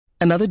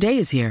Another day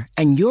is here,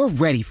 and you're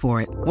ready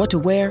for it. What to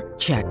wear?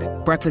 Check.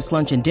 Breakfast,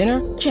 lunch, and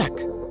dinner? Check.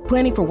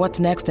 Planning for what's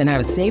next and how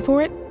to save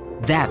for it?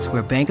 That's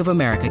where Bank of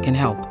America can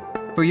help.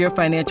 For your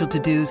financial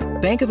to-dos,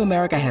 Bank of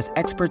America has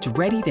experts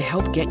ready to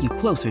help get you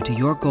closer to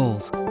your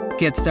goals.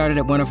 Get started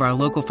at one of our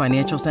local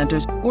financial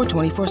centers or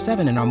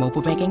 24/7 in our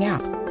mobile banking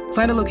app.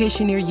 Find a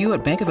location near you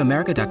at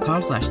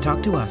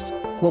bankofamerica.com/talktous.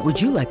 What would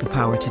you like the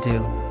power to do?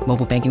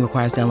 Mobile banking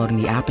requires downloading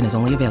the app and is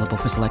only available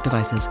for select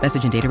devices.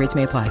 Message and data rates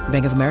may apply.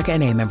 Bank of America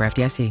N.A., member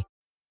FDIC.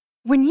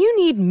 When you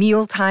need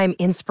mealtime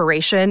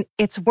inspiration,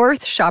 it's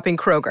worth shopping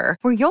Kroger,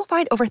 where you'll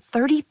find over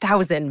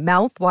 30,000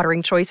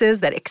 mouth-watering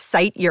choices that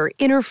excite your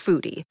inner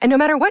foodie. And no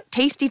matter what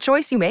tasty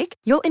choice you make,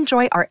 you'll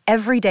enjoy our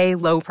everyday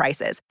low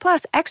prices,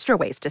 plus extra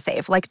ways to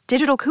save, like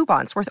digital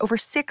coupons worth over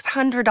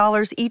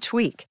 $600 each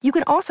week. You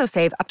can also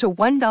save up to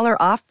 $1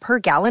 off per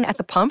gallon at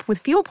the pump with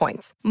fuel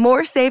points.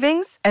 More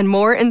savings and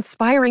more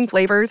inspiring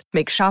flavors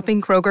make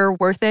shopping Kroger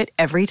worth it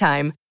every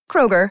time.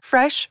 Kroger,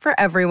 fresh for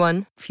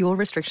everyone. Fuel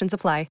restrictions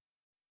apply.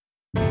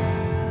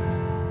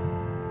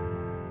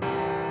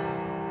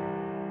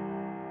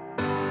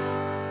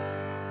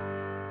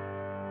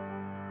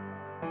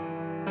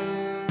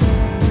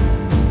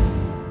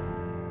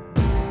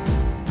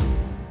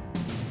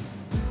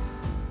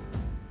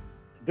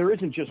 There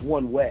isn't just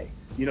one way.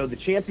 You know, the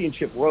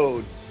championship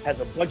road has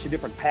a bunch of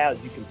different paths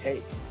you can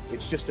take.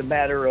 It's just a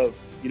matter of,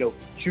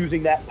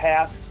 choosing that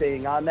path,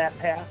 staying on that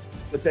path.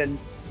 But then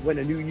when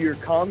a new year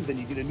comes and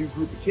you get a new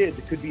group of kids,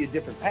 it could be a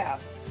different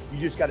path. You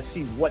just got to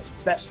see what's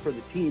best for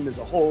the team as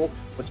a whole,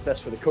 what's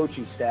best for the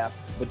coaching staff.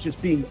 But just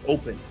being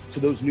open to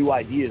those new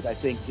ideas, I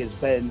think, has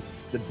been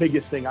the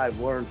biggest thing I've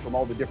learned from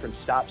all the different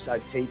stops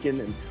I've taken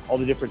and all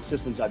the different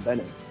systems I've been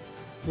in.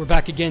 We're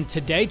back again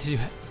today to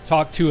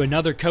talk to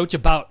another coach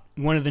about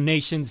one of the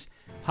nation's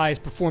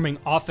highest performing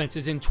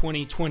offenses in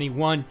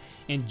 2021.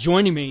 And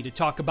joining me to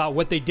talk about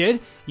what they did,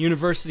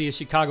 University of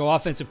Chicago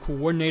offensive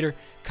coordinator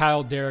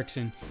Kyle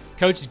Derrickson.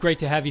 Coach, it's great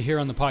to have you here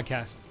on the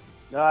podcast.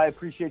 I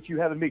appreciate you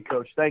having me,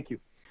 Coach. Thank you.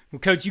 Well,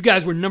 Coach, you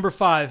guys were number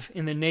 5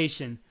 in the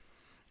nation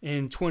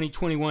in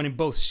 2021 in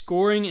both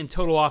scoring and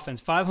total offense.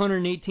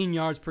 518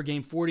 yards per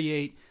game,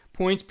 48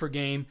 points per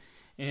game.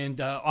 And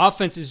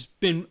offense has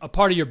been a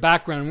part of your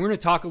background. We're going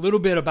to talk a little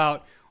bit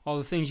about all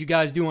the things you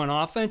guys do on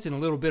offense and a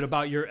little bit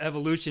about your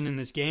evolution in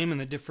this game and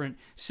the different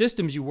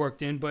systems you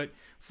worked in. But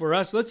for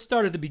us, let's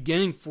start at the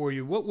beginning for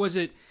you. What was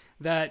it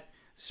that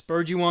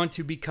spurred you on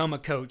to become a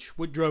coach?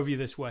 What drove you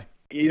this way?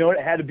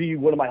 It had to be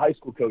one of my high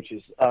school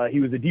coaches.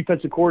 He was a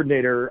defensive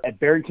coordinator at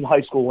Barrington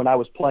High School when I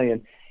was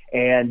playing.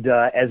 And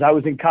as I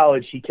was in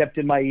college, he kept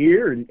in my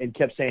ear and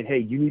kept saying, hey,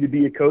 you need to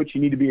be a coach.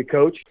 You need to be a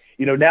coach.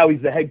 Now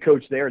he's the head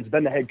coach there and has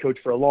been the head coach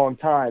for a long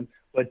time.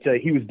 But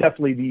he was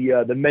definitely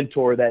the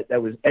mentor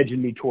that was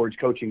edging me towards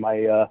coaching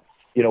while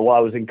I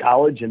was in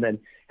college, and then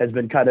has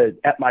been kind of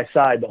at my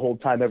side the whole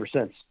time ever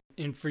since.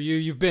 And for you,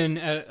 you've been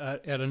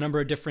at a number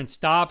of different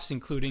stops,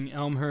 including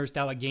Elmhurst,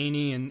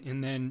 Allegheny,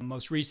 and then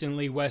most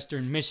recently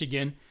Western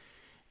Michigan.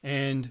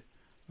 And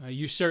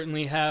you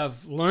certainly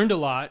have learned a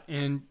lot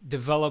and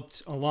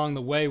developed along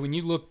the way. When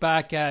you look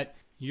back at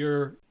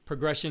your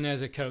progression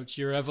as a coach,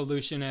 your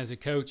evolution as a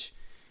coach,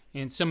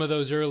 and some of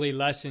those early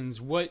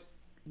lessons, what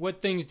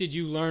things did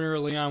you learn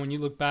early on when you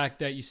look back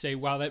that you say,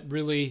 wow, that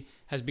really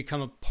has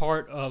become a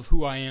part of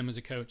who I am as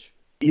a coach?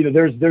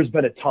 There's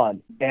been a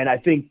ton. And I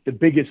think the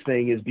biggest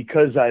thing is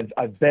because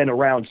I've been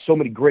around so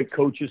many great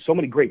coaches, so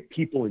many great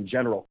people in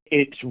general,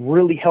 it's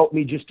really helped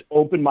me just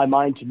open my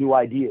mind to new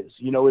ideas.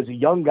 As a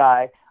young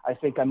guy, I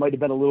think I might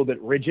have been a little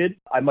bit rigid.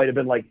 I might have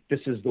been like,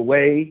 this is the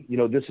way,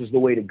 this is the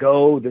way to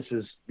go. This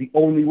is the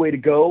only way to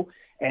go.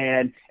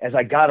 And as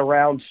I got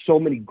around so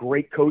many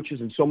great coaches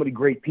and so many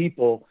great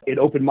people, it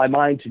opened my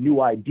mind to new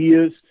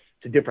ideas,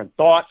 to different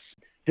thoughts,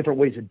 different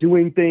ways of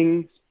doing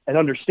things, and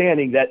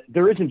understanding that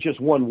there isn't just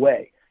one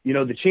way.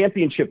 The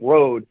championship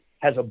road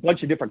has a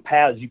bunch of different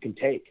paths you can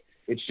take.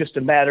 It's just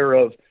a matter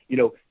of,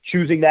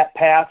 choosing that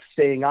path,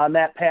 staying on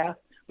that path.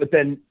 But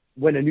then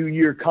when a new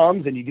year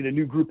comes and you get a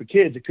new group of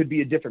kids, it could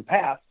be a different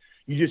path.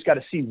 You just got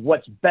to see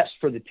what's best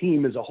for the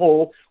team as a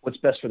whole, what's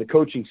best for the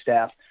coaching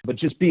staff. But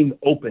just being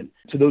open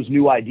to those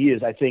new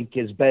ideas, I think,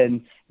 has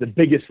been the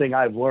biggest thing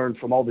I've learned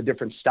from all the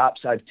different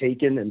stops I've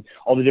taken and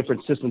all the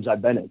different systems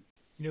I've been in.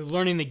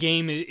 Learning the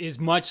game is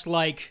much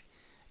like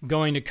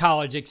going to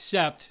college,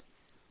 except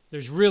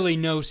there's really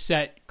no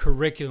set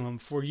curriculum.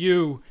 For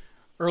you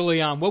early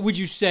on, what would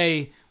you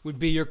say would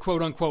be your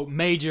quote-unquote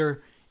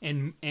major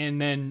and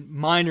then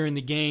minor in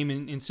the game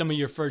in some of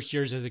your first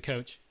years as a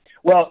coach?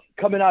 Well,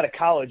 coming out of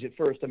college at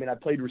first, I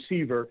played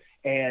receiver,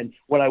 and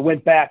when I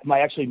went back,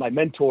 my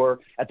mentor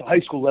at the high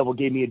school level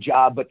gave me a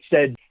job, but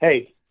said,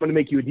 hey, I'm going to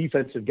make you a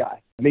defensive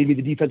guy. Made me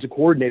the defensive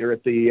coordinator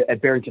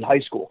at Barrington High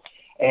School.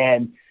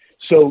 And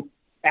so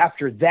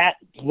after that,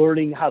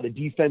 learning how the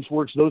defense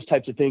works, those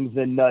types of things,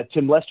 then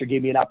Tim Lester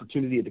gave me an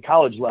opportunity at the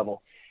college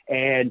level.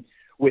 And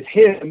with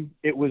him,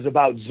 it was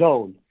about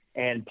zone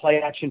and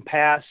play action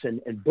pass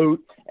and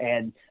boot.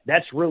 And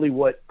that's really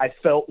what I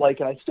felt like,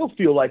 and I still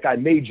feel like I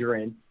major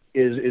in.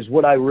 is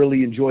what I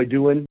really enjoy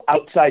doing.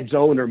 Outside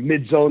zone or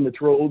mid zone, the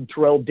old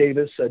Terrell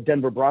Davis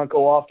Denver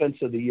Bronco offense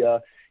of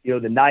the the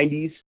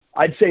 90s.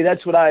 I'd say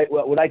that's what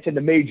I tend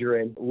to major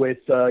in, with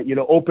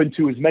open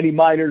to as many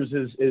minors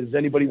as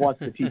anybody wants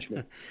to teach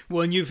me.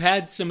 Well, and you've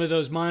had some of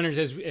those minors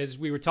as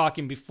we were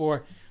talking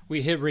before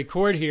we hit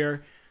record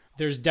here.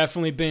 There's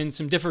definitely been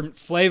some different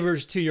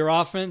flavors to your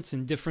offense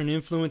and different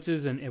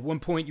influences. And at one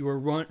point you were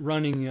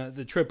running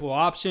the triple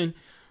option.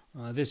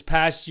 This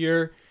past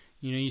year,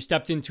 you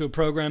stepped into a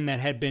program that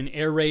had been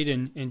air raid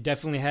and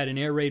definitely had an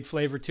air raid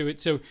flavor to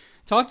it. So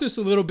talk to us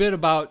a little bit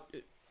about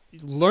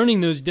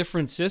learning those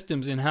different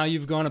systems and how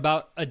you've gone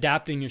about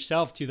adapting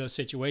yourself to those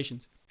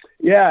situations.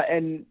 Yeah,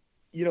 and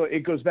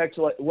it goes back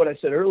to what I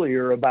said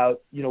earlier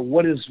about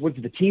what's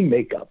the team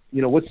makeup?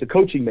 What's the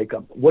coaching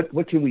makeup?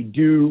 What can we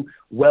do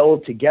well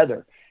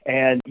together?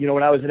 And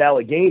when I was at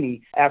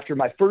Allegheny, after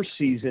my first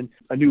season,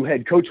 a new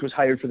head coach was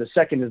hired for the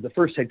second as the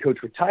first head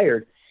coach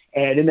retired.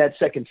 And in that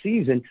second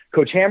season,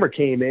 Coach Hammer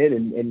came in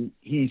and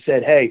he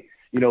said, "Hey,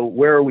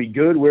 where are we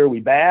good? Where are we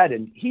bad?"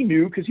 And he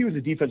knew, because he was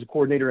a defensive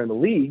coordinator in the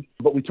league.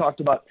 But we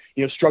talked about,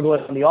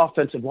 struggling on the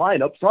offensive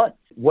line up front.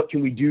 What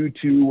can we do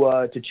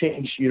to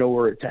change,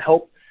 or to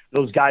help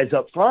those guys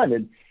up front?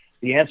 And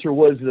the answer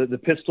was the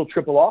pistol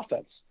triple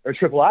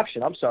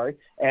option. I'm sorry.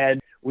 And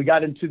we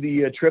got into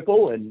the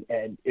triple, and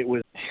it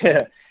was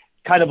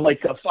kind of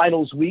like a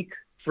finals week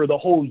for the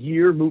whole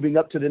year, moving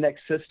up to the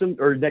next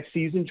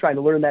season, trying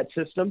to learn that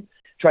system,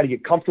 trying to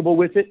get comfortable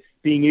with it,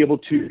 being able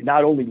to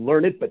not only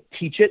learn it, but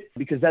teach it,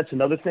 because that's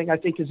another thing I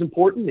think is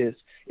important is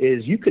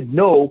you could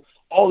know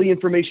all the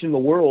information in the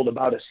world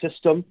about a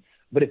system,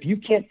 but if you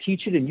can't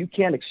teach it and you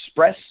can't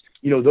express,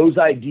 those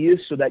ideas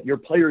so that your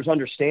players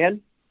understand,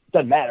 it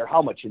doesn't matter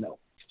how much you know.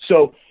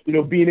 So,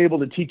 being able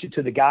to teach it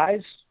to the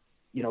guys,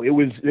 there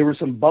were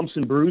some bumps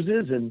and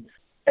bruises, and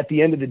at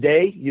the end of the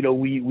day,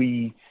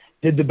 we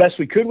did the best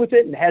we could with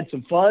it and had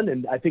some fun.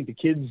 And I think the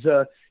kids,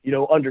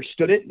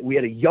 understood it. We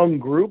had a young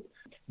group,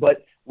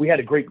 but we had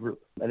a great group.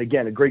 And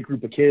again, a great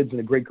group of kids and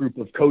a great group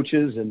of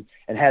coaches, and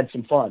had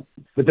some fun.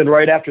 But then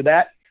right after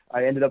that,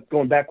 I ended up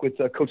going back with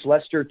Coach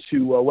Lester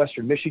to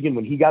Western Michigan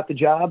when he got the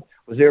job.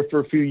 Was there for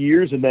a few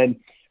years, and then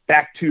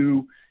back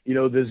to,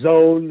 the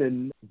zone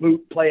and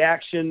boot play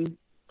action,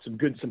 some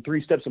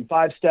 3-step, some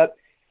 5-step,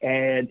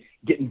 and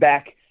getting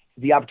back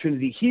the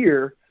opportunity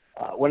here.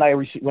 When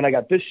I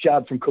got this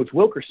job from Coach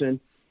Wilkerson,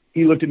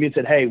 he looked at me and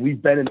said, "Hey,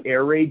 we've been an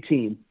air raid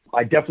team.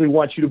 I definitely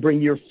want you to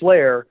bring your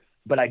flair,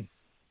 but I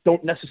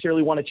don't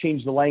necessarily want to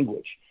change the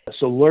language."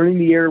 So learning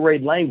the air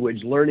raid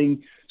language,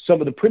 learning some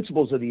of the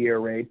principles of the air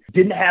raid,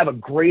 didn't have a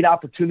great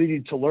opportunity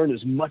to learn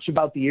as much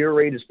about the air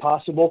raid as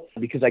possible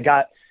because I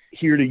got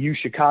here to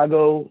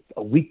UChicago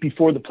a week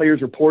before the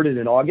players reported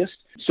in August.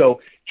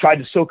 So tried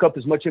to soak up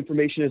as much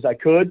information as I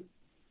could,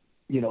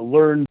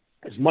 learn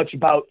as much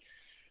about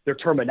their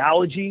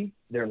terminology,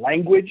 their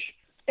language,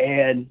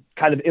 and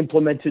kind of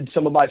implemented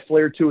some of my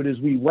flair to it as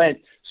we went.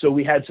 So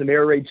we had some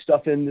air raid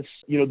stuff in this,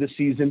 this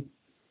season,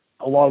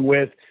 along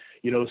with,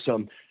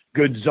 some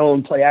good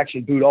zone play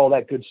action boot, all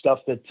that good stuff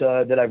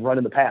that I've run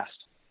in the past.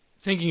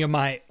 Thinking of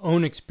my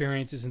own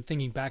experiences and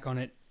thinking back on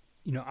it,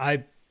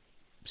 I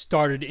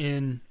started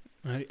in,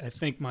 I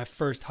think my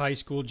first high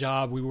school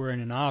job, we were in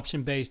an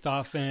option-based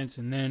offense,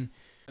 and then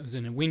I was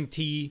in a wing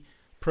T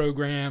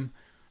program.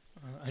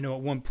 I know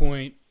at one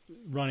point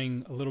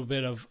running a little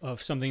bit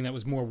of something that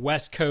was more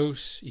West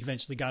Coast,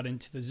 eventually got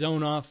into the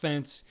zone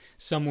offense,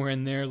 somewhere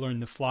in there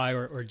learned the fly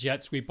or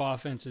jet sweep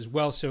offense as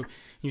well. So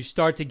you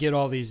start to get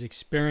all these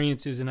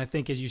experiences, and I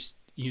think as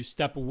you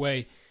step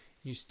away,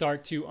 you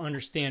start to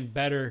understand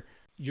better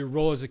your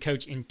role as a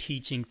coach in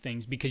teaching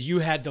things, because you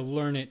had to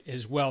learn it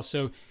as well.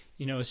 So,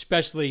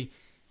 especially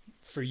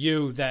for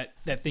you, that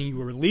thing you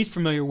were least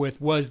familiar with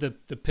was the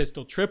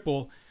pistol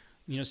triple.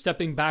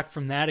 Stepping back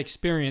from that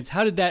experience,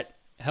 how did that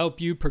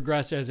help you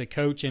progress as a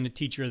coach and a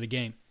teacher of the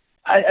game?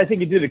 I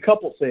think it did a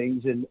couple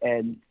things.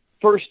 And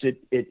first,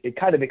 it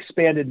kind of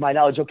expanded my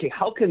knowledge. Okay,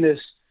 how can this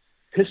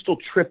pistol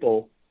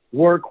triple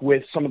work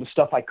with some of the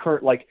stuff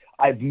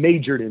I've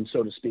majored in,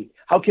 so to speak?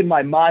 How can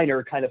my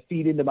minor kind of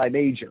feed into my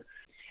major?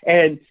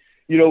 And,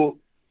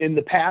 in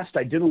the past,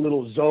 I did a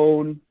little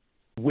zone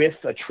with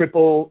a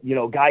triple,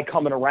 guy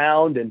coming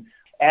around and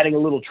adding a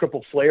little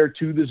triple flair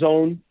to the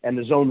zone and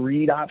the zone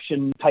read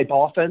option type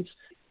offense.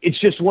 It's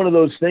just one of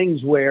those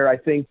things where I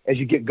think as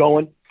you get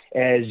going,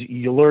 as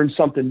you learn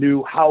something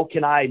new, how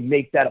can I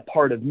make that a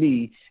part of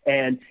me?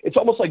 And it's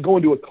almost like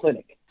going to a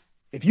clinic.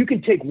 If you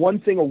can take one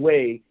thing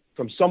away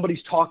from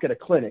somebody's talk at a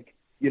clinic,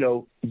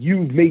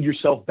 you've made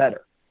yourself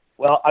better.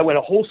 Well, I went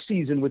a whole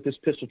season with this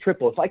pistol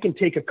triple. If I can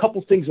take a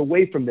couple things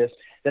away from this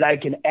that I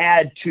can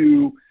add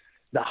to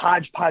the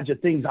hodgepodge of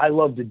things I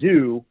love to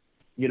do,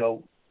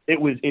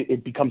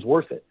 it becomes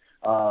worth it.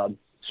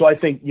 So I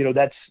think,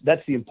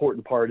 that's the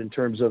important part in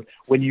terms of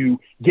when you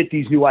get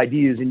these new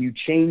ideas and you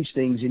change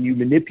things and you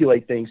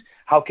manipulate things,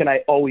 how can I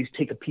always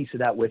take a piece of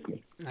that with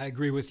me? I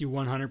agree with you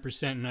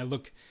 100%. And I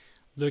look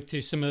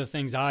to some of the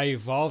things I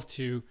evolved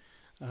to.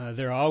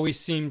 There always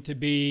seemed to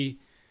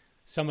be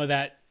some of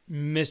that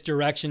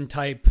misdirection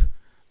type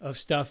of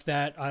stuff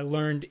that I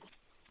learned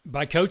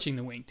by coaching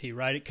the wing tee,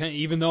 right?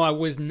 Even though I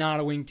was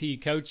not a wing tee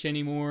coach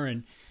anymore,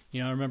 and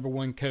I remember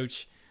one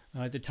coach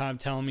at the time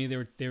telling me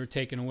they were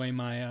taking away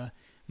my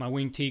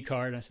wing tee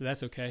card. I said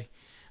that's okay,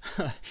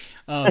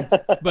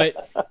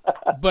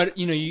 but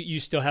you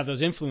still have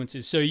those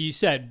influences. So you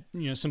said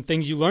some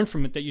things you learned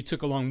from it that you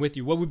took along with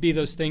you. What would be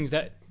those things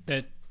that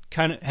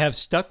kind of have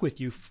stuck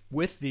with you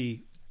with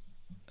the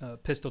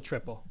pistol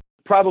triple?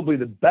 Probably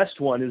the best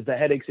one is the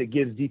headaches it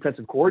gives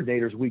defensive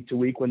coordinators week to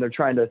week when they're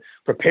trying to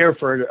prepare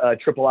for a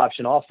triple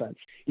option offense.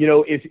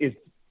 If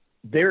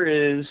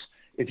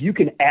you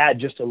can add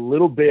just a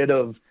little bit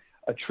of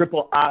a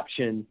triple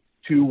option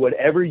to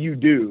whatever you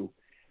do,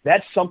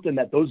 that's something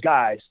that those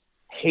guys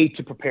hate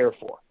to prepare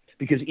for.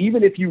 Because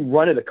even if you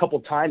run it a couple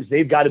times,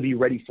 they've got to be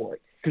ready for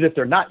it. Because if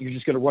they're not, you're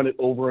just going to run it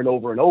over and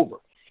over and over.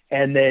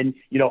 And then,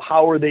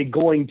 how are they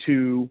going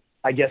to,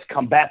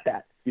 combat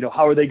that?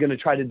 How are they going to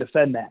try to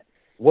defend that?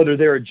 What are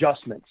their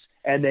adjustments?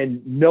 And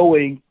then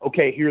knowing,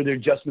 okay, here are the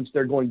adjustments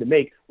they're going to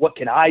make. What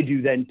can I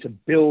do then to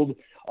build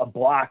a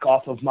block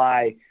off of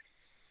my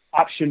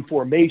option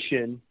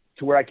formation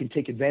to where I can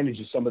take advantage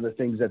of some of the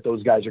things that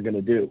those guys are going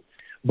to do?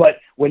 But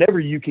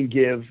whenever you can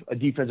give a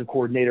defensive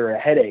coordinator a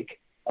headache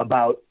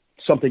about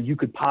something you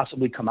could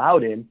possibly come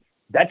out in,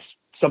 that's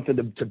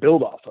something to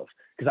build off of.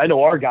 Because I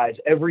know our guys,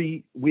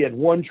 we had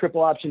one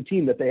triple option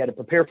team that they had to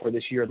prepare for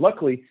this year. And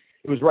luckily,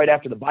 it was right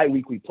after the bye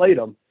week we played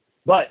them.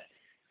 But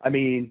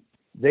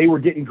they were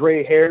getting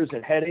gray hairs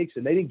and headaches,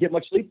 and they didn't get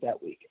much sleep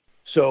that week.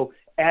 So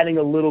adding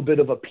a little bit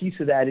of a piece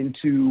of that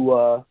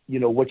into,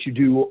 what you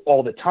do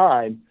all the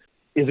time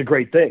is a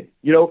great thing,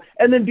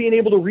 and then being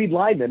able to read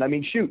linemen.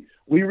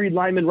 We read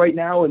linemen right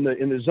now in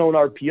the zone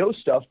RPO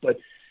stuff, but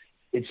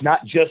it's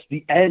not just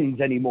the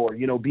ends anymore,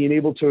 being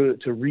able to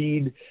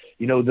read,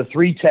 the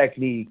 3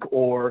 technique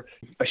or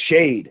a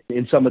shade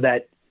in some of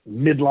that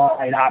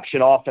midline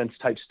option offense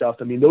type stuff.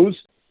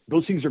 Those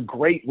things are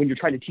great when you're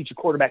trying to teach a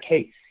quarterback,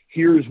 hey,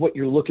 here's what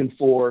you're looking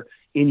for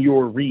in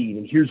your read,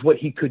 and here's what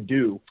he could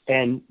do.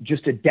 And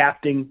just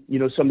adapting,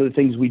 some of the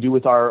things we do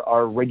with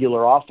our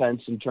regular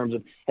offense in terms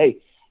of, hey,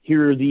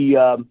 here are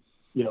the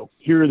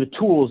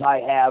tools I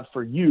have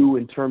for you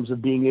in terms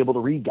of being able to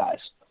read guys.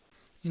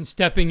 In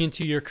stepping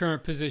into your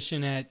current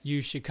position at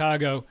U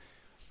Chicago,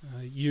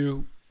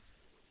 you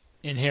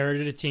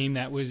inherited a team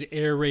that was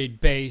air raid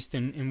based,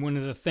 and one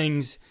of the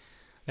things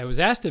that was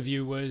asked of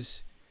you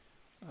was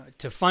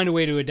to find a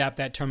way to adapt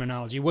that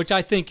terminology, which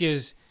I think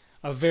is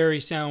a very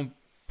sound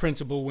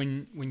principle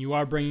when you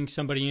are bringing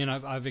somebody in.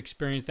 I've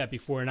experienced that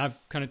before, and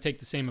I've kind of take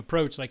the same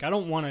approach. Like, I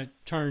don't want to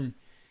turn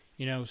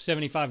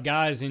 75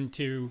 guys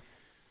into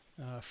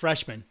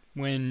freshmen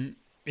when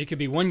it could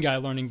be one guy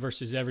learning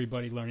versus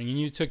everybody learning. And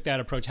you took that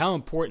approach. How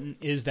important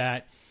is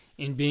that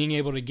in being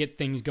able to get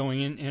things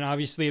going in? And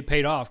obviously it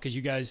paid off because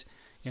you guys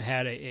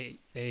had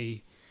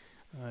a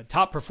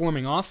top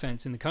performing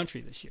offense in the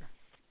country this year.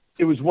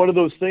 It was one of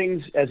those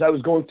things as I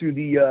was going through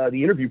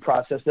the interview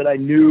process that I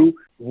knew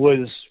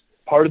was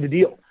part of the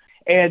deal.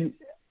 And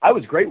I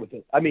was great with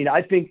it.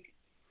 I think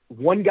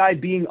one guy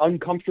being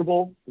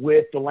uncomfortable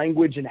with the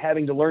language and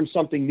having to learn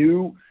something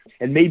new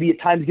and maybe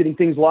at times getting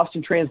things lost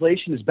in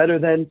translation is better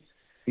than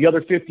the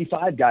other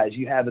 55 guys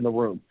you have in the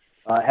room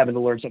having to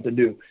learn something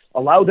new.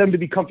 Allow them to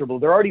be comfortable.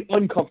 They're already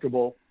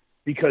uncomfortable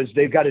because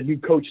they've got a new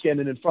coach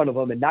standing in front of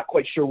them and not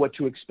quite sure what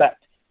to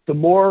expect. The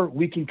more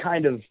we can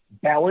kind of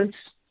balance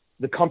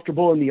the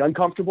comfortable and the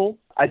uncomfortable,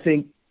 I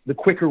think the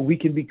quicker we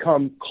can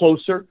become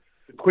closer,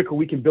 the quicker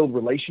we can build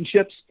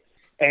relationships,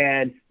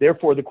 and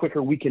therefore the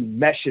quicker we can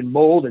mesh and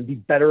mold and be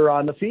better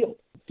on the field.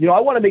 I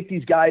want to make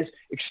these guys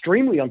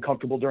extremely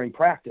uncomfortable during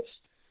practice,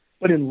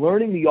 but in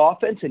learning the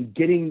offense and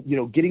getting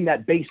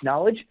that base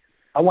knowledge,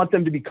 I want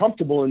them to be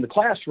comfortable in the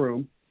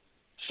classroom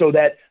so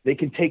that they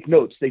can take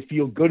notes. They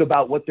feel good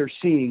about what they're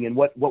seeing and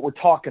what we're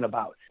talking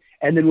about.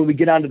 And then when we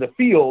get onto the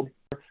field,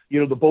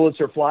 the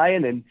bullets are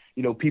flying and,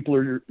 people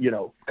are,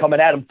 coming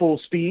at them full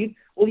speed.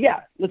 Well,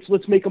 yeah,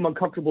 let's make them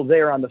uncomfortable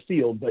there on the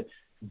field, but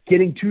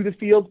getting to the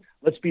field,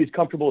 let's be as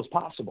comfortable as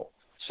possible.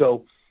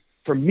 So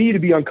for me to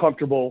be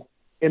uncomfortable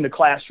in the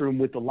classroom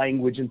with the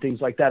language and things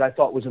like that, I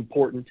thought was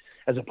important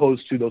as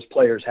opposed to those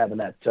players having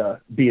that,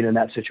 being in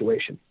that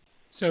situation.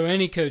 So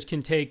any coach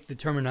can take the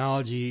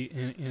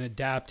terminology and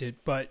adapt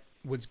it, but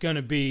what's going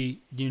to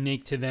be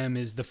unique to them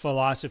is the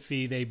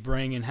philosophy they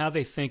bring and how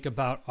they think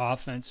about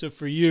offense. So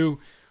for you,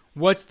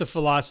 what's the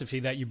philosophy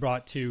that you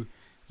brought to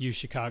U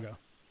Chicago?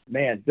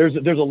 Man, there's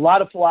a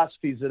lot of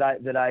philosophies that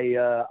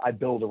I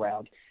build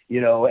around,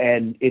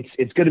 and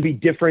it's going to be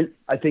different,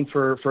 I think,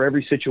 for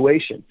every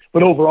situation.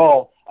 But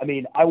overall,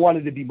 I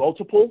wanted to be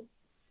multiple,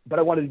 but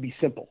I wanted to be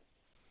simple.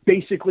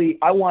 Basically,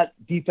 I want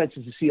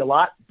defenses to see a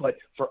lot, but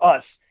for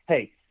us,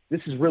 hey,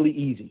 this is really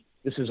easy.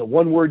 This is a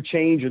one-word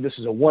change or this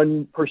is a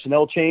one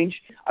personnel change.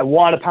 I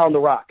want to pound the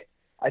rock.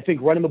 I think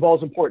running the ball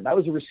is important. I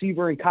was a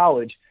receiver in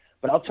college,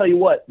 but I'll tell you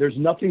what, there's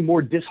nothing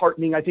more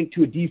disheartening, I think,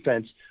 to a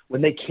defense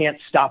when they can't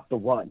stop the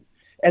run.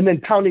 And then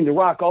pounding the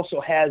rock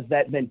also has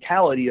that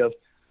mentality of,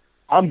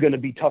 I'm going to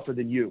be tougher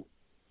than you.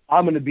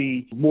 I'm going to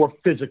be more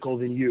physical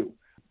than you.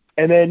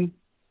 And then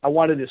I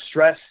wanted to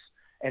stress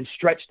and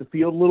stretch the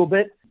field a little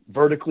bit,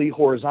 vertically,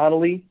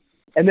 horizontally.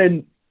 And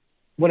then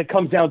when it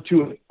comes down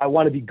to it, I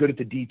want to be good at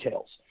the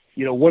details.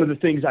 You know, one of the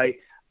things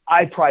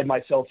I pride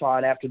myself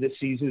on after this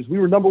season is we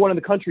were number one in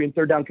the country in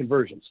third down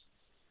conversions.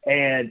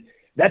 And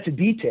that's a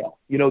detail.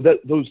 You know,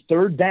 those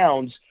third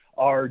downs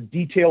are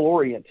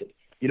detail-oriented.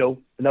 You know,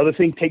 another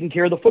thing, taking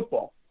care of the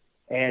football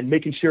and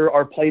making sure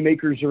our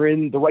playmakers are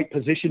in the right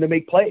position to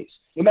make plays,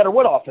 no matter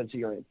what offense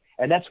you're in.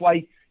 And that's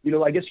why, you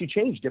know, I guess you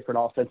change different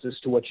offenses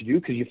to what you do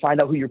because you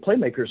find out who your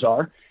playmakers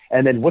are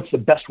and then what's the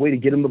best way to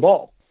get them the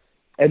ball.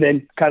 And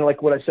then kind of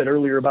like what I said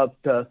earlier about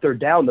third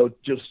down, though,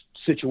 just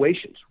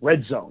situations,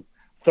 red zone,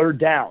 third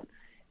down,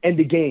 end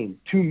of game,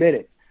 2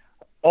 minute,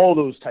 all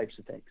those types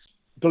of things.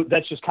 So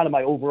that's just kind of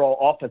my overall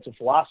offensive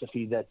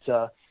philosophy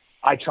that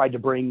I tried to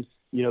bring,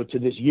 you know, to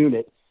this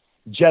unit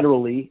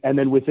generally. And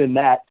then within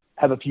that,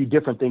 have a few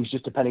different things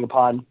just depending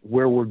upon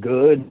where we're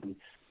good and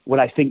what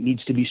I think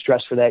needs to be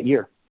stressed for that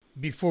year.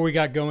 Before we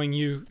got going,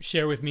 you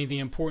share with me the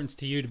importance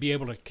to you to be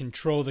able to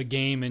control the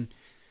game. And,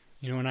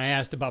 you know, when I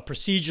asked about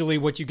procedurally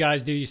what you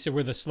guys do, you said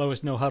we're the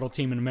slowest no-huddle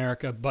team in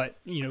America. But,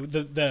 you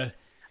know,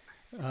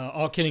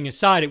 all kidding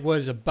aside, it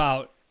was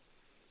about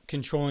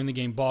controlling the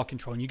game, ball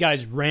control. And you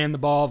guys ran the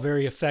ball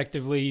very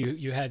effectively.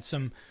 You had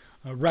some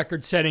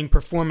record-setting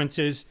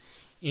performances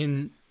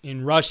in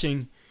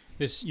rushing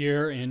this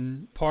year,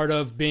 and part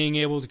of being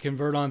able to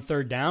convert on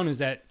third down is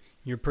that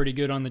you're pretty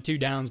good on the 2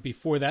 downs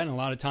before that, and a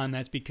lot of time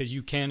that's because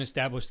you can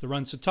establish the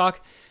run. So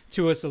talk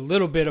to us a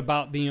little bit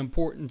about the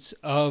importance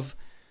of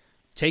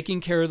taking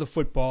care of the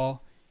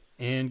football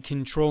and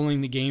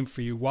controlling the game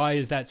for you. Why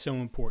is that so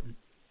important?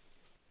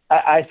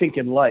 I think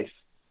in life,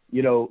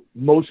 you know,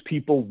 most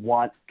people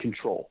want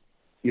control.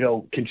 You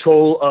know,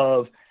 control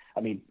of,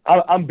 I mean,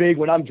 I'm big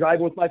when I'm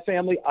driving with my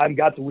family, I've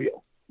got the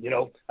wheel. You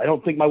know, I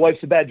don't think my wife's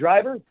a bad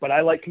driver, but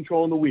I like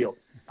controlling the wheel.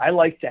 I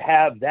like to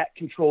have that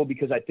control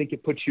because I think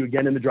it puts you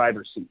again in the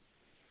driver's seat.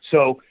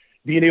 So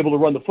being able to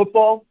run the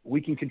football, we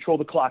can control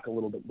the clock a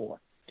little bit more.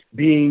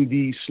 Being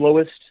the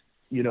slowest,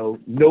 you know,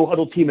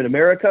 no-huddle team in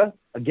America,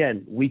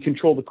 again, we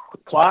control the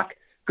clock.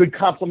 Good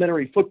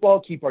complementary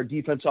football, keep our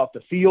defense off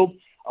the field,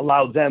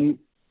 allow them,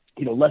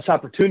 you know, less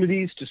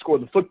opportunities to score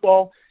the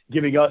football,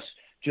 giving us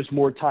just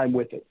more time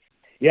with it.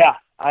 Yeah,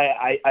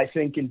 I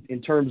think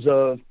in terms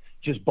of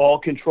just ball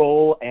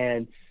control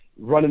and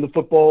running the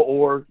football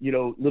or, you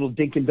know, little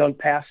dink and dunk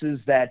passes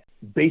that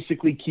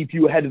basically keep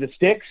you ahead of the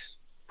sticks,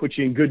 put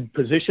you in good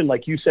position,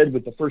 like you said,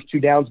 with the first 2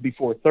 downs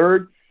before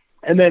third.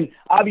 And then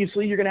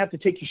obviously you're going to have to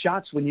take your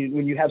shots when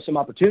you have some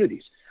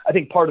opportunities. I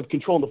think part of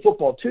controlling the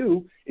football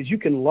too is you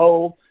can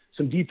lull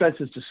some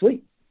defenses to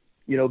sleep.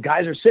 You know,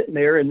 guys are sitting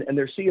there and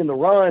they're seeing the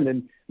run,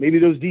 and maybe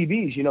those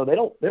DBs, you know, they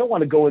don't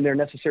want to go in there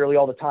necessarily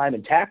all the time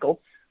and tackle,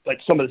 but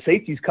some of the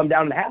safeties come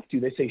down and have to.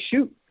 They say,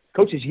 shoot,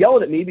 coach is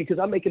yelling at me because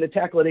I'm making a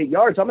tackle at 8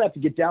 yards. I'm going to have to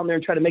get down there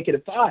and try to make it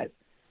at 5.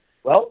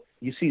 Well,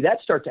 you see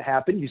that start to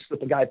happen. You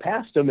slip a guy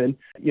past him, and,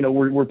 you know,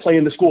 we're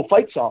playing the school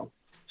fight song.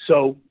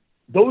 So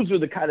those are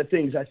the kind of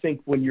things I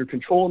think when you're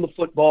controlling the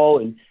football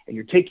and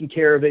you're taking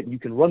care of it and you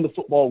can run the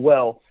football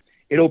well,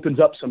 it opens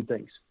up some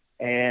things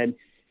and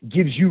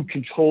gives you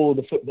control of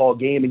the football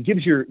game and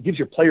gives your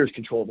players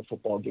control of the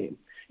football game.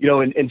 You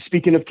know, and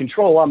speaking of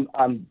control,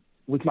 I'm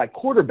with my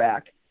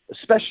quarterback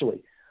especially.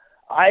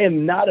 I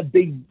am not a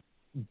big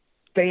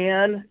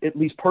fan, at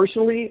least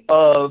personally,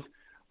 of,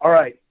 all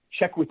right,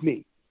 check with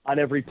me on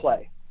every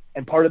play.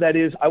 And part of that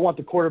is I want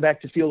the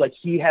quarterback to feel like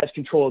he has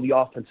control of the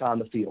offense on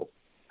the field.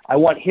 I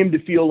want him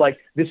to feel like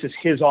this is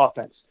his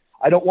offense.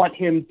 I don't want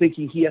him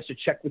thinking he has to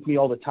check with me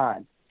all the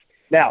time.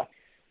 Now,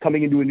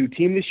 coming into a new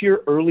team this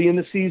year, early in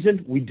the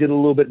season, we did a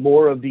little bit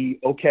more of the,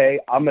 okay,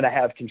 I'm going to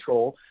have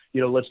control.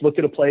 You know, let's look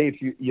at a play.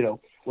 If you know,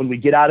 when we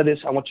get out of this,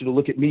 I want you to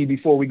look at me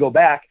before we go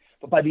back.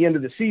 But by the end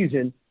of the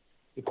season,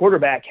 the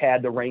quarterback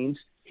had the reins.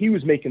 He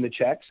was making the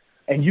checks,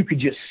 and you could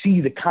just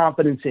see the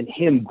confidence in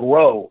him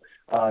grow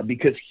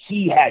because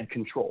he had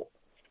control.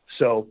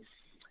 So,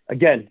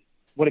 again,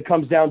 when it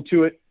comes down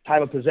to it,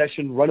 time of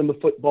possession, running the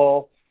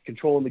football,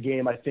 controlling the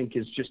game, I think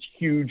is just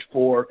huge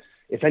for,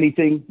 if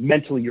anything,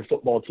 mentally your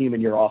football team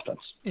and your offense.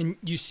 And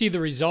you see the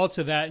results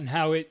of that and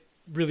how it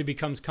really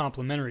becomes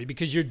complementary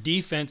because your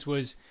defense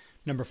was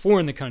number 4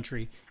 in the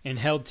country and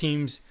held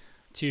teams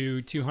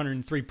to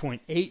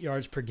 203.8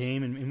 yards per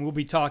game. And we'll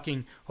be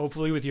talking,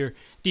 hopefully, with your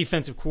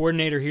defensive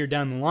coordinator here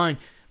down the line.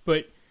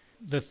 But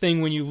the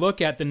thing when you look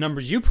at the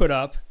numbers you put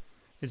up,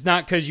 it's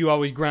not because you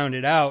always ground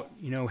it out.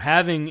 You know,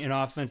 having an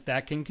offense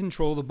that can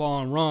control the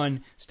ball and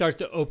run starts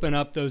to open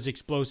up those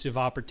explosive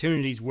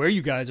opportunities where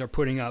you guys are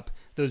putting up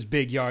those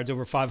big yards,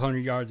 over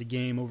 500 yards a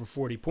game, over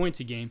 40 points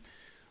a game.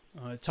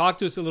 Talk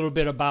to us a little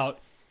bit about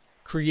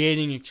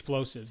creating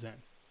explosives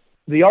then.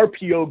 The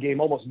RPO game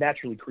almost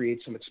naturally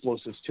creates some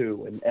explosives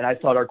too. And I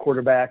thought our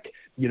quarterback,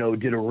 you know,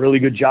 did a really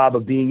good job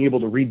of being able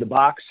to read the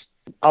box.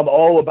 I'm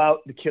all about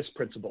the KISS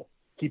principle.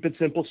 Keep it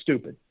simple,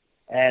 stupid.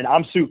 And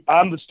I'm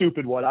the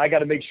stupid one. I got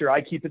to make sure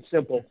I keep it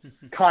simple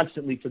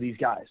constantly for these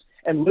guys.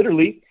 And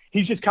literally,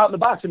 he's just counting the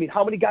box. I mean,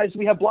 how many guys do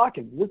we have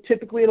blocking? We're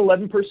typically an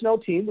 11 personnel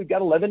team. We've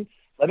got 11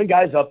 11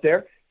 guys up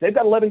there. They've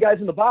got 11 guys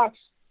in the box.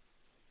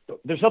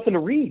 There's nothing to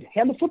read.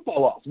 Hand the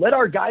football off. Let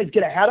our guys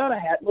get a hat on a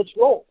hat. Let's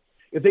roll.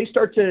 If they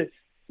start to,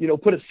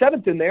 put a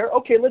seventh in there,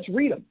 okay, let's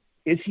read him.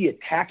 Is he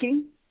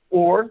attacking,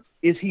 or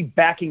is he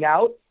backing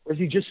out, or is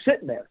he just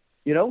sitting there?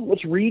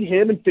 Let's read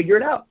him and figure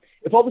it out.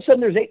 If all of a sudden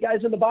there's 8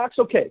 guys in the box,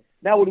 okay,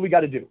 now what do we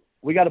got to do?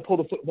 We got to pull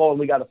the football and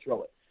we got to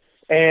throw it.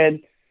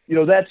 And,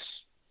 that's,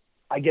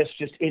 I guess,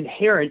 just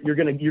inherent. You're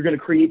going to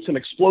create some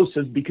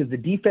explosives because the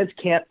defense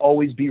can't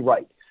always be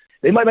right.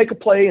 They might make a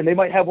play and they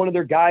might have one of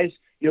their guys,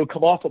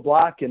 come off a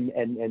block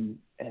and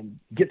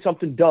get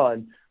something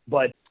done.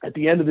 But at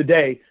the end of the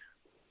day,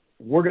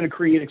 we're going to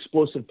create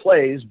explosive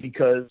plays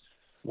because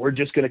we're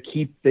just going to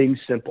keep things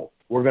simple.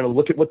 We're going to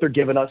look at what they're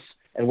giving us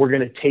and we're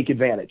going to take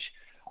advantage.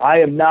 I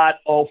am not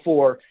all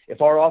for,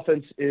 if our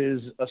offense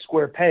is a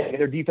square peg and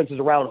their defense is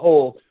a round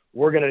hole,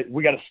 we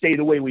got to stay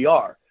the way we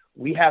are.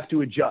 We have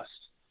to adjust.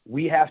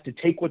 We have to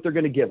take what they're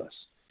going to give us,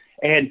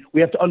 and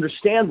we have to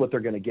understand what they're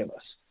going to give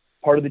us.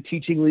 Part of the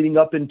teaching leading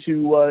up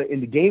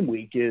into game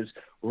week is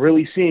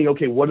really seeing,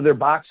 okay, what do their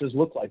boxes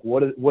look like?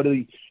 What are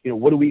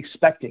we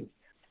expecting?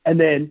 And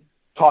then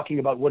talking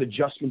about what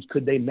adjustments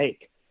could they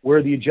make? Where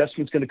are the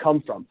adjustments going to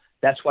come from?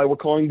 That's why we're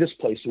calling this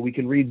play so we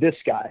can read this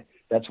guy.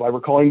 That's why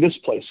we're calling this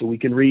play so we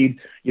can read,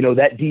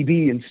 that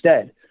DB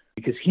instead,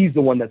 because he's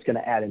the one that's going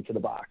to add into the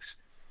box.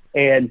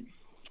 And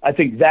I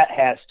think that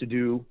has to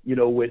do,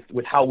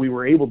 with how we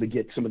were able to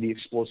get some of the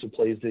explosive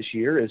plays this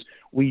year is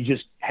we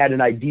just had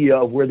an idea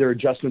of where their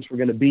adjustments were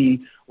going to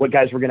be, what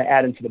guys were going to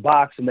add into the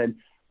box, and then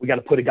we got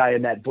to put a guy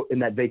in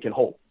that vacant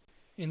hole.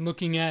 In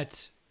looking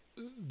at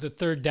the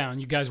third down,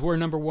 you guys were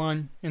number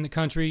 1 in the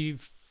country,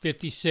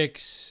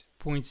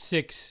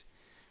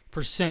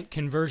 56.6%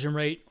 conversion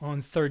rate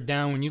on third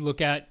down. When you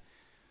look at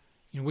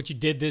what you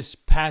did this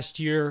past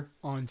year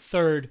on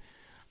third,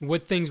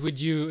 what things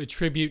would you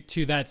attribute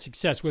to that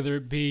success, whether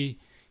it be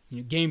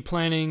game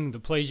planning, the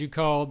plays you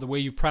called, the way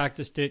you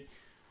practiced it?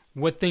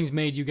 What things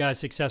made you guys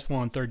successful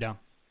on third down?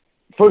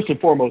 First and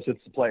foremost,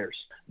 it's the players.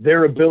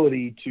 Their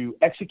ability to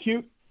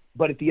execute,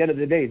 but at the end of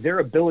the day, their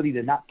ability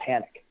to not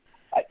panic.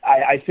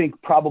 I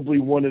think probably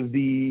one of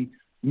the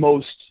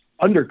most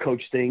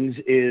undercoached things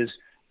is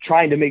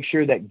trying to make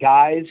sure that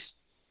guys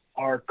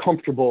are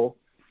comfortable.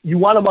 You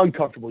want them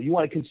uncomfortable. You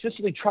want to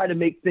consistently try to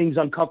make things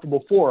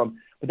uncomfortable for them,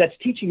 but that's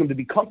teaching them to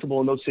be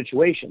comfortable in those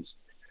situations.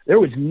 There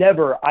was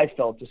never, I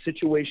felt, a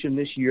situation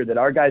this year that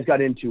our guys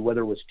got into, whether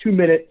it was 2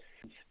 minute,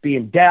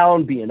 being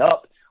down, being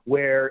up,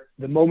 where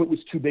the moment was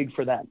too big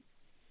for them,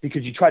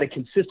 because you try to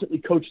consistently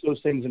coach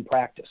those things in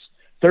practice.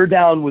 Third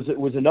down was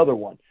another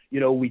one.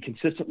 We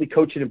consistently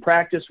coach it in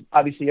practice.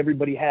 Obviously,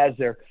 everybody has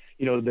their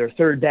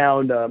third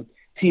down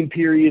team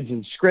periods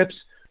and scripts,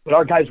 but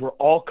our guys were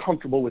all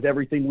comfortable with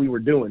everything we were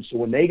doing. So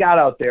when they got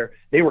out there,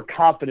 they were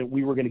confident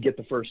we were going to get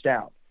the first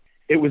down.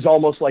 It was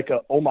almost like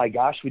oh my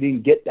gosh, we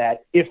didn't get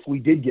that if we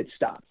did get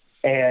stopped.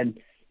 And,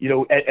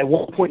 at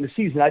one point in the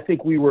season, I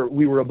think we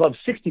were above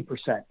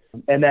 60%.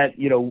 And that,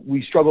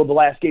 we struggled the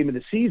last game of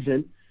the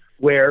season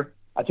where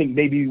I think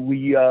maybe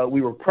we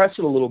were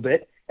pressing a little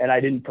bit and I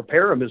didn't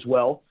prepare them as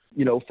well,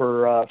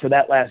 for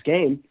that last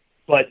game.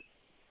 But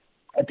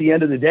at the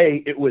end of the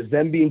day, it was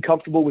them being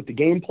comfortable with the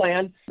game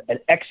plan and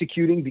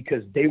executing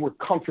because they were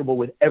comfortable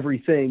with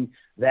everything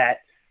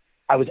that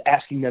I was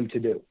asking them to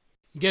do.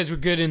 You guys were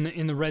good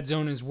in the red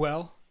zone as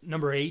well.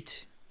 Number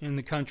 8 in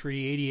the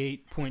country,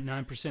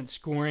 88.9%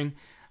 scoring.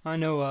 I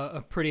know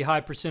a pretty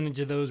high percentage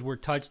of those were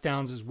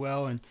touchdowns as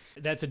well, and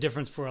that's a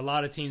difference for a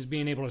lot of teams,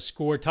 being able to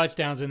score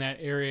touchdowns in that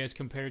area as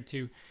compared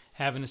to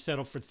having to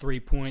settle for 3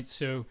 points.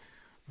 So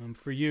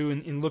for you,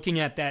 in looking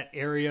at that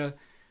area,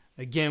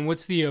 again,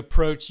 what's the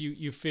approach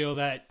you feel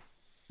that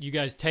you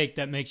guys take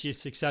that makes you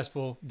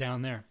successful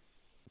down there?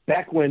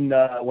 Back when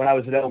I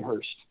was at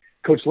Elmhurst,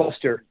 Coach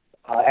Lester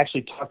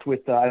actually talked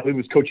with, I believe it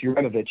was Coach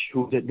Uremovich,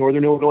 who was at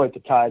Northern Illinois at the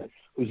time,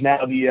 who's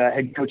now the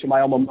head coach of my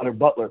alma mater,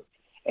 Butler.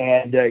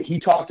 And he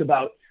talked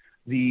about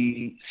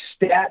the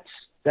stats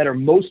that are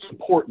most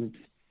important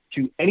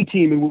to any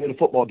team who wins a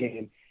football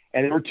game.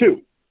 And there were 2,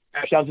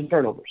 touchdowns and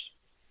turnovers.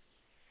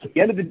 At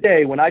the end of the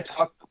day, when I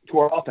talk to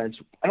our offense,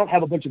 I don't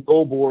have a bunch of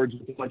goal boards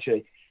with a bunch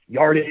of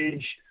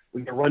yardage.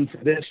 We got to run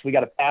for this. We got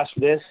to pass for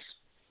this.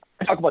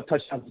 I talk about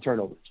touchdowns and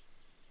turnovers.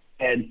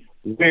 And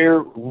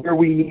where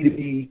we need to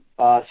be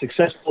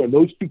successful in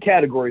those 2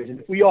 categories. And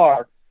if we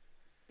are,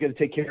 it's going to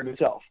take care of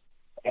itself.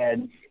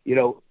 And,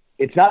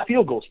 it's not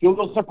field goals. Field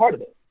goals are part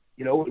of it.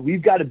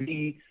 We've got to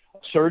be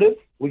assertive.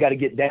 We got to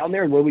get down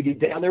there. And when we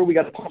get down there, we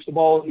got to punch the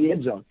ball in the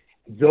end zone.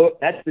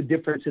 That's the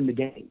difference in the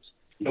games.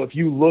 If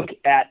you look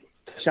at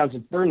touchdowns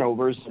and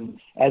turnovers, and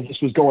as this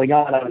was going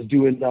on, I was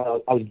doing my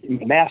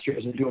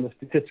master's and doing a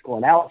statistical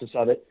analysis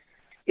of it.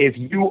 If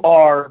you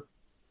are,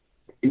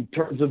 in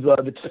terms of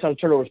the touchdowns and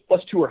turnovers,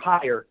 +2 or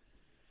higher,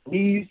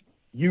 you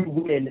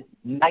win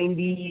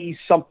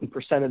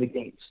 90-something% of the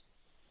games.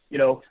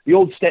 The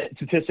old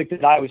statistic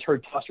that I always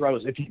heard tossed around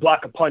was if you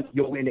block a punt,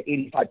 you'll win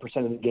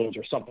 85% of the games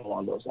or something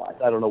along those lines.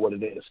 I don't know what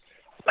it is.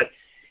 But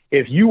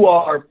if you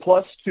are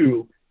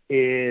 +2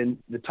 in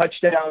the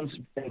touchdowns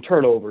and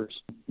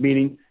turnovers,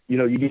 meaning,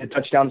 you get a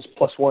touchdown, it's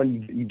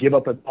 +1. You give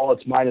up a ball,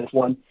 it's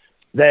 -1.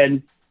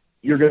 Then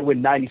you're going to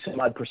win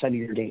 90% of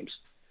your games.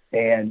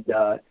 And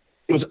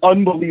it was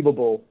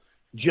unbelievable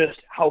just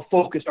how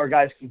focused our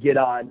guys can get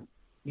on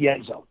the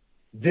end zone.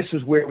 This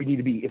is where we need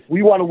to be. If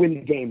we want to win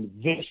the game,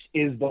 this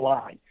is the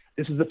line.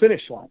 This is the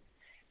finish line.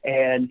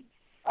 And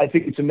I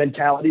think it's a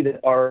mentality that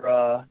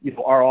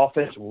our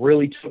offense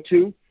really took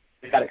to.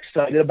 They got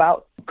excited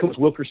about. Coach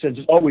Wilkerson's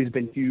always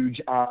been huge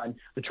on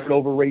the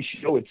turnover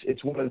ratio.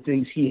 It's one of the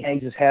things he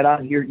hangs his hat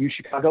on here at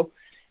UChicago.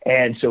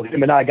 And so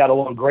him and I got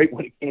along great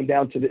when it came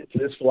down to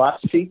this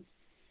philosophy.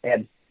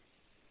 And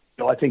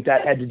I think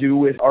that had to do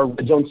with our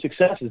red zone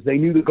successes. They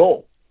knew the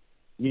goal.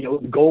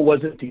 The goal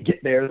wasn't to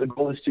get there. The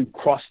goal is to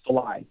cross the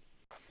line.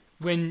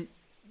 When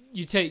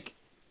you take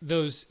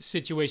those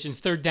situations,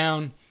 third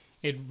down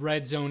in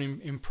red zone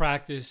in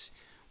practice,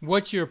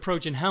 what's your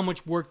approach and how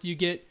much work do you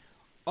get?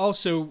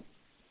 Also,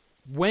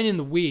 when in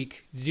the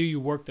week do you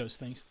work those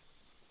things?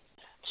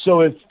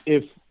 So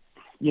if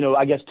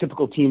I guess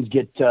typical teams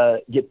get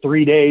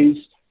 3 days,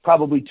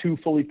 probably 2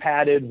 fully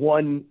padded,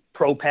 1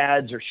 pro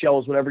pads or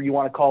shells, whatever you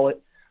want to call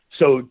it.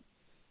 So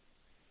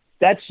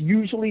that's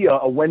usually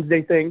a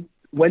Wednesday thing.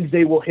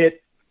 Wednesday we'll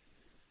hit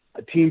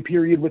a team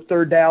period with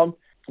third down.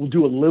 We'll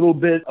do a little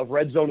bit of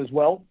red zone as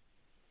well.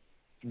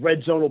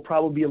 Red zone will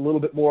probably be a little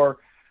bit more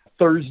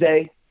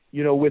Thursday,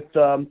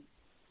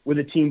 with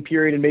a team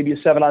period and maybe a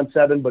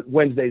 7-on-7, but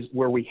Wednesday's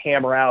where we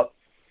hammer out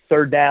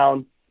third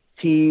down,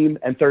 team,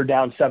 and third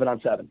down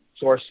 7-on-7.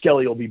 So our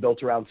skelly will be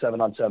built around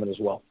 7-on-7 as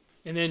well.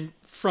 And then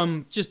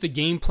from just the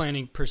game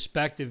planning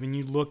perspective, and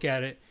you look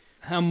at it,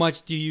 how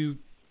much do you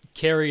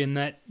carry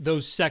in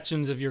those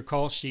sections of your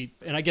call sheet?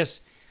 And I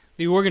guess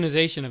the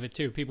organization of it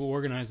too. People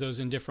organize those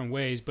in different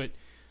ways, but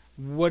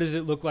what does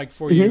it look like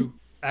for you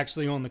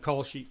actually on the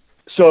call sheet?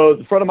 So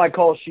the front of my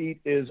call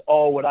sheet is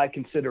all what I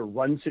consider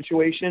run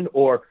situation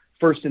or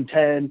 1st and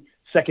 10,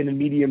 2nd and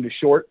medium to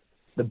short.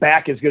 The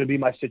back is going to be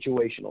my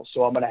situational.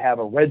 So I'm going to have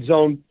a red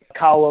zone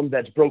column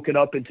that's broken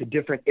up into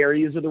different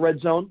areas of the red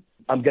zone.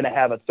 I'm going to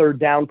have a third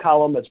down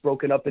column that's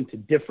broken up into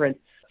different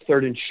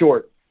third and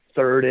short,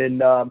 third and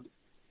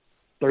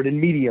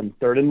medium,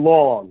 third and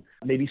long,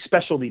 maybe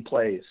specialty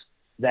plays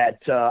that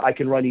I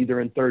can run either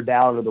in third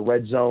down or the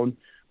red zone.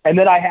 And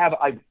then I have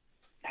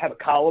a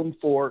column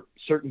for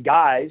certain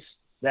guys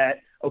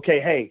that,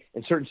 okay, hey,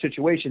 in certain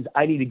situations,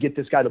 I need to get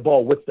this guy the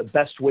ball. What's the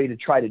best way to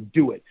try to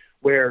do it?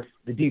 Where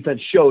the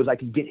defense shows I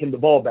can get him the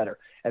ball better.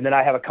 And then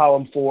I have a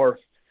column for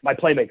my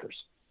playmakers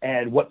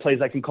and what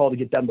plays I can call to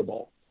get them the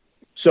ball.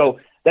 So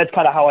that's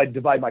kind of how I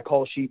divide my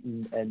call sheet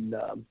and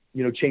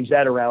change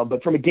that around.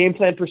 But from a game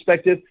plan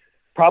perspective,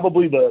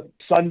 probably the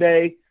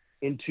Sunday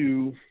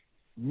into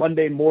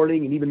Monday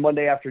morning and even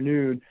Monday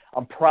afternoon,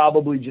 I'm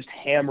probably just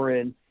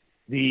hammering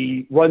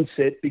the run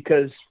sit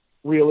because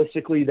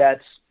realistically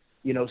that's,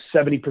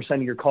 70%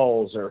 of your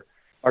calls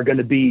are going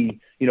to be,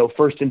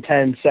 1st and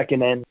 10,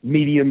 2nd and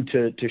medium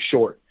to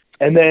short.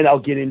 And then I'll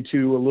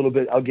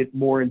get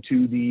more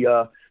into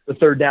the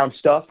third down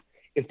stuff.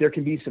 If there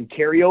can be some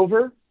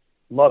carryover,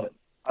 love it.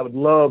 I would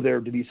love there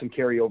to be some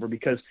carryover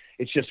because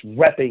it's just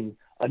repping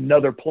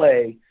another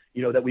play,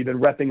 that we've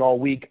been repping all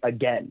week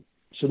again.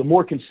 So the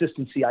more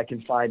consistency I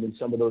can find in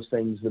some of those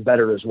things, the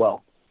better as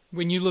well.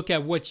 When you look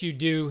at what you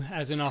do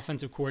as an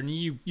offensive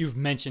coordinator, you've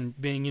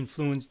mentioned being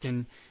influenced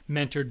and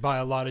mentored by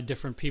a lot of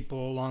different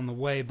people along the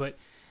way. But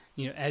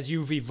as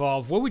you've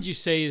evolved, what would you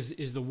say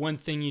is the one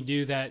thing you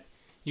do that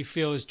you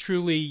feel is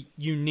truly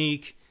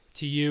unique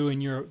to you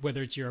and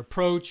whether it's your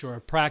approach or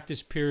a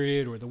practice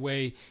period or the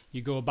way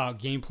you go about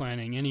game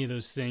planning, any of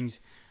those things?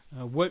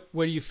 What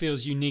do you feel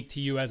is unique to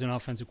you as an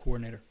offensive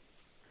coordinator?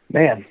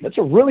 Man, that's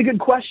a really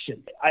good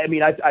question. I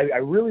mean, I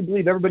really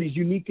believe everybody's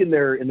unique in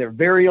their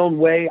very own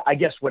way. I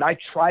guess what I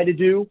try to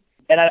do,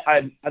 and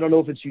I don't know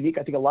if it's unique.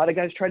 I think a lot of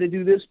guys try to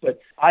do this, but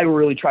I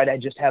really try to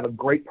just have a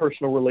great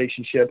personal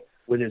relationship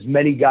with as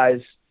many guys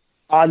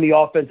on the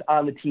offense,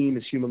 on the team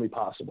as humanly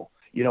possible.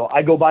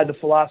 I go by the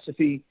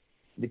philosophy,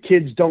 the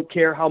kids don't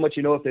care how much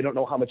you know if they don't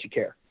know how much you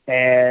care.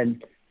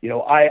 And,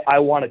 I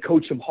want to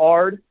coach them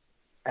hard.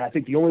 And I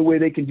think the only way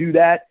they can do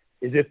that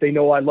is if they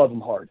know I love them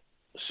hard.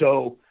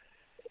 So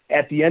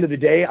at the end of the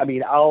day, I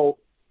mean,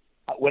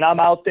 when I'm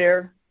out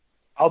there,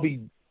 I'll be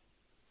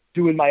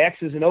doing my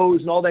X's and O's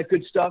and all that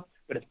good stuff.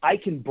 But if I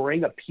can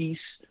bring a piece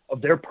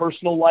of their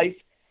personal life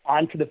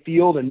onto the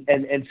field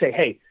and say,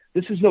 hey,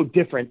 this is no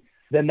different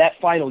than that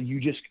final you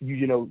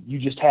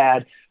just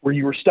had where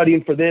you were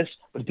studying for this,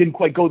 but it didn't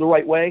quite go the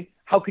right way.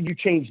 How could you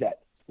change that?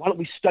 Why don't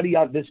we study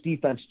out this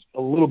defense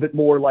a little bit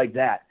more like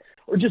that?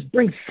 Or just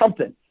bring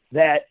something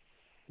that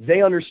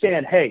they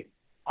understand, hey,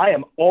 I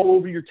am all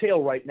over your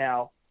tail right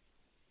now,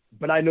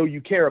 but I know you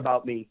care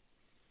about me.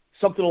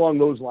 Something along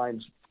those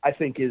lines, I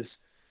think is,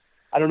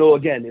 I don't know,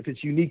 again, if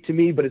it's unique to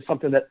me, but it's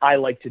something that I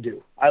like to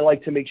do. I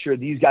like to make sure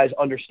these guys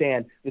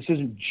understand this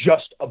isn't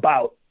just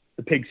about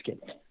the pigskin.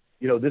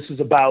 This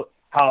is about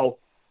how,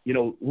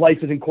 life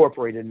is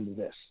incorporated into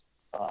this.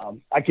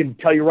 I can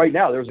tell you right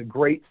now, there was a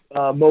great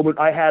moment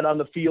I had on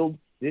the field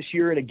this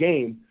year in a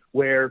game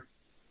where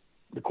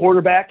the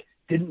quarterback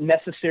didn't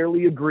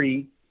necessarily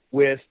agree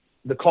with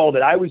the call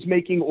that I was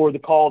making or the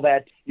call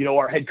that,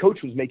 our head coach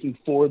was making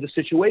for the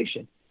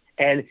situation.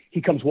 And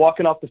he comes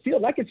walking off the field,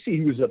 and I could see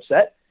he was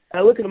upset. And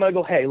I look at him and I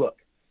go, hey, look,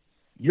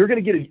 you're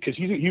going to get it, because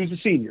he was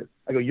a senior.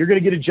 I go, you're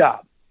going to get a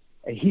job.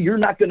 And you're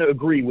not going to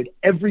agree with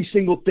every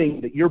single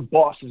thing that your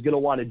boss is going to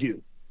want to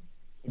do.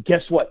 And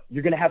guess what?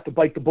 You're going to have to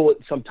bite the bullet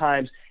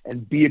sometimes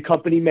and be a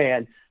company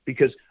man,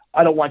 because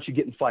I don't want you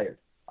getting fired.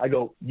 I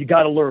go, you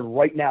got to learn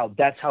right now.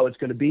 That's how it's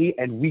going to be.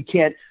 And we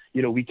can't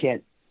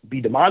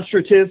be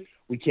demonstrative.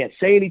 We can't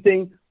say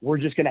anything. We're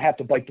just going to have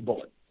to bite the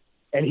bullet.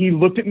 And he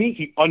looked at me.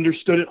 He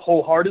understood it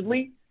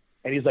wholeheartedly.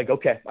 And he's like,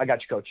 okay, I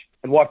got you, coach.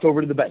 And walked over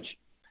to the bench.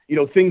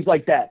 Things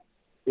like that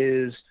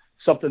is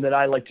something that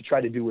I like to try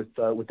to do with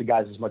the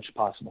guys as much as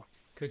possible.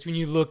 Coach, when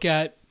you look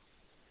at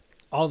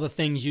all the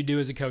things you do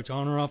as a coach,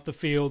 on or off the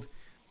field,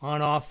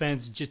 on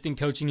offense, just in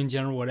coaching in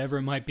general, whatever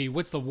it might be,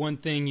 what's the one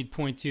thing you'd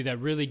point to that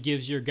really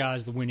gives your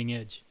guys the winning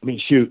edge? I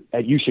mean, shoot,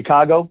 at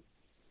UChicago,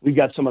 we've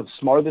got some of the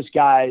smartest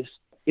guys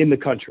in the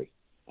country.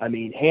 I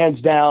mean,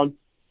 hands down,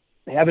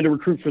 having to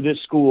recruit for this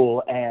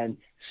school and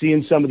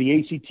seeing some of the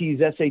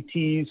ACTs,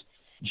 SATs,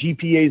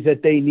 GPAs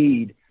that they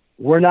need,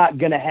 we're not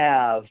going to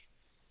have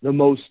the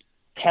most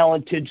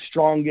talented,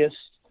 strongest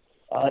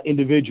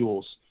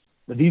individuals.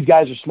 But these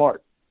guys are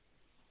smart.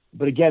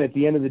 But again, at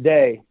the end of the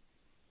day,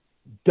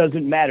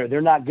 doesn't matter.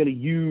 They're not going to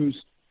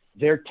use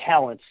their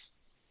talents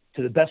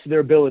to the best of their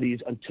abilities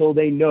until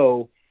they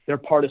know they're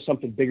part of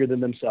something bigger than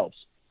themselves.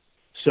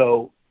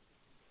 So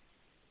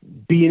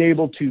being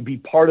able to be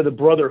part of the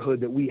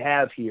brotherhood that we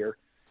have here,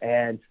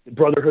 and the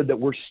brotherhood that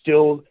we're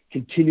still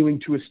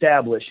continuing to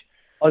establish,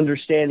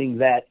 understanding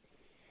that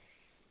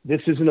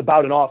this isn't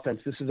about an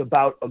offense. This is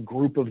about a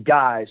group of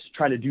guys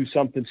trying to do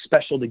something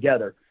special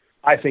together.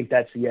 I think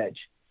that's the edge.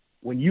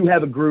 When you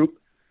have a group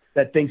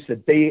that thinks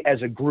that they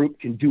as a group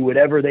can do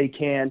whatever they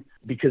can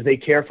because they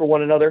care for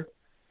one another,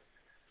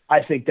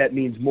 I think that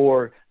means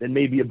more than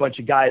maybe a bunch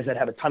of guys that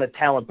have a ton of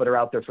talent but are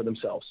out there for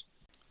themselves.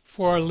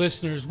 For our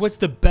listeners, what's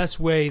the best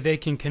way they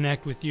can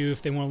connect with you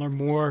if they want to learn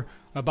more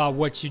about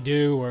what you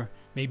do, or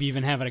maybe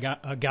even have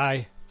a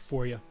guy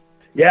for you?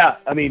 Yeah,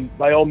 I mean,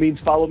 by all means,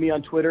 follow me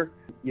on Twitter.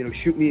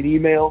 Shoot me an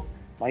email.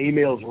 My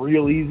email is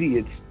real easy.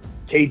 It's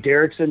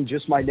kderrickson,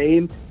 just my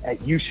name, at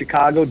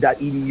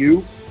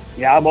uchicago.edu.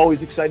 Yeah, I'm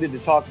always excited to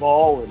talk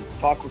ball and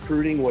talk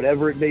recruiting,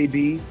 whatever it may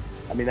be.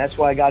 I mean, that's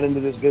why I got into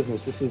this business.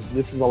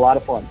 This is a lot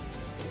of fun.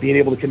 Being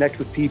able to connect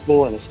with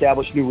people and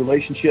establish new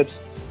relationships.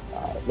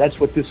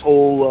 That's what this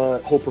whole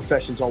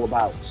profession's all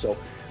about. So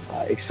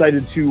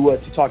excited to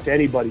talk to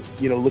anybody,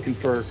 looking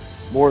for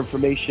more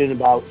information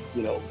about,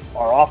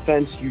 our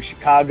offense,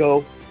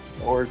 UChicago,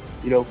 or,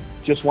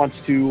 just wants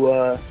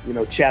to,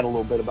 chat a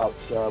little bit about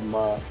some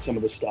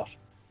of this stuff.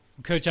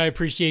 Coach, I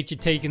appreciate you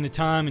taking the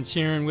time and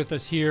sharing with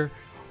us here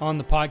on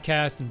the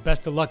podcast, and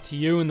best of luck to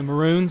you and the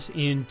Maroons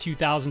in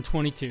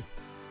 2022.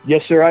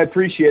 Yes, sir. I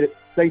appreciate it.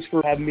 Thanks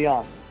for having me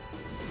on.